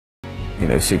you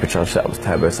know, supercharged setups,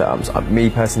 turbo setups. Me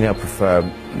personally, I prefer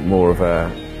more of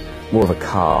a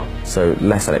car, so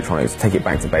less electronics, take it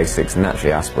back to basics,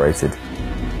 naturally aspirated.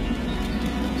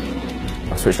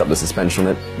 I switched up the suspension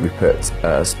on it, we put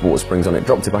sport springs on it,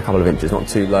 dropped it by a couple of inches, not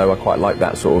too low. I quite like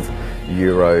that sort of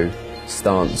Euro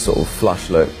stance, sort of flush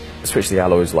look. Switched the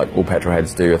alloys like all petrol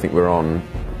heads do. I think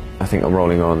I'm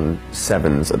rolling on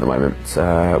 7s at the moment,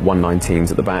 119s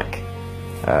at the back,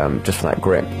 just for that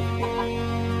grip.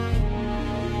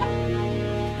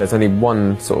 There's only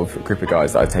one sort of group of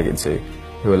guys that I take it to,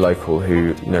 who are local,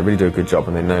 who, you know, really do a good job,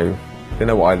 and they know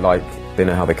what I like, they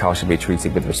know how the car should be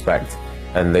treated with respect,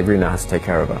 and they really know how to take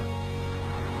care of her.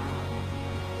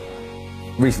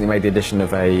 Recently made the addition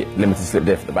of a limited slip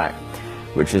diff at the back,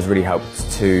 which has really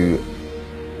helped to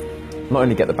not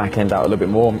only get the back end out a little bit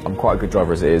more. I'm quite a good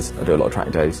driver as it is, I do a lot of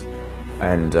track days,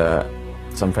 and so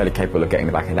I'm fairly capable of getting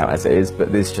the back end out as it is,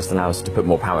 but this just allows us to put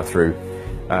more power through,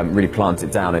 really plant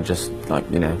it down and just, like,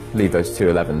 you know, leave those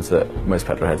 211s that most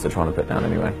petrol heads are trying to put down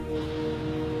anyway.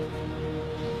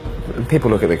 People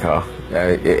look at the car,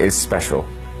 it is special.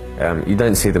 You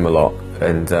don't see them a lot,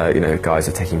 and you know, guys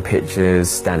are taking pictures,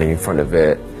 standing in front of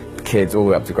it, kids all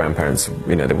the way up to grandparents.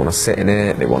 You know, they want to sit in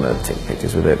it, they want to take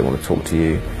pictures with it, they want to talk to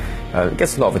you. It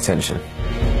gets a lot of attention.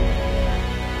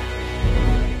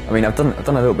 I mean, I've done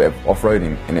a little bit of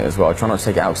off-roading in it as well. I try not to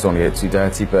take it out because I don't want to get too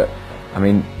dirty, but I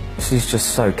mean, she's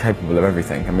just so capable of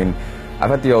everything. I mean, I've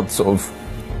had the odd sort of,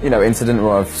 you know, incident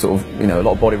where I've sort of, you know, a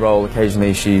lot of body roll.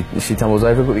 Occasionally she tumbles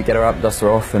over, but we get her up, dust her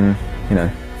off, and, you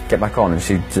know, get back on, and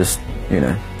she just, you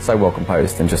know, so well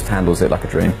composed and just handles it like a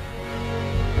dream.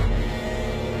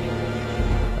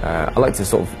 I like to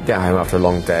sort of get home after a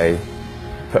long day,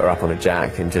 put her up on a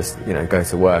jack and just, you know, go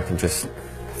to work and just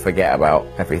forget about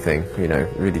everything, you know,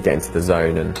 really get into the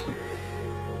zone. And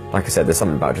like I said, there's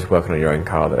something about just working on your own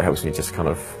car that helps me just kind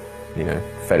of, you know,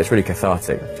 it's really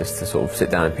cathartic just to sort of sit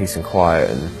down in peace and quiet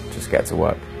and just get to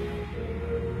work.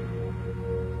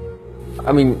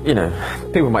 I mean, you know,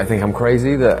 people might think I'm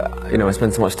crazy that, you know, I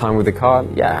spend so much time with the car.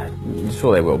 Yeah,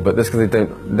 sure they will, but that's because they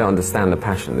don't understand the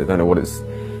passion. They don't know what it's,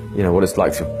 you know, what it's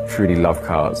like to truly love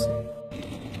cars.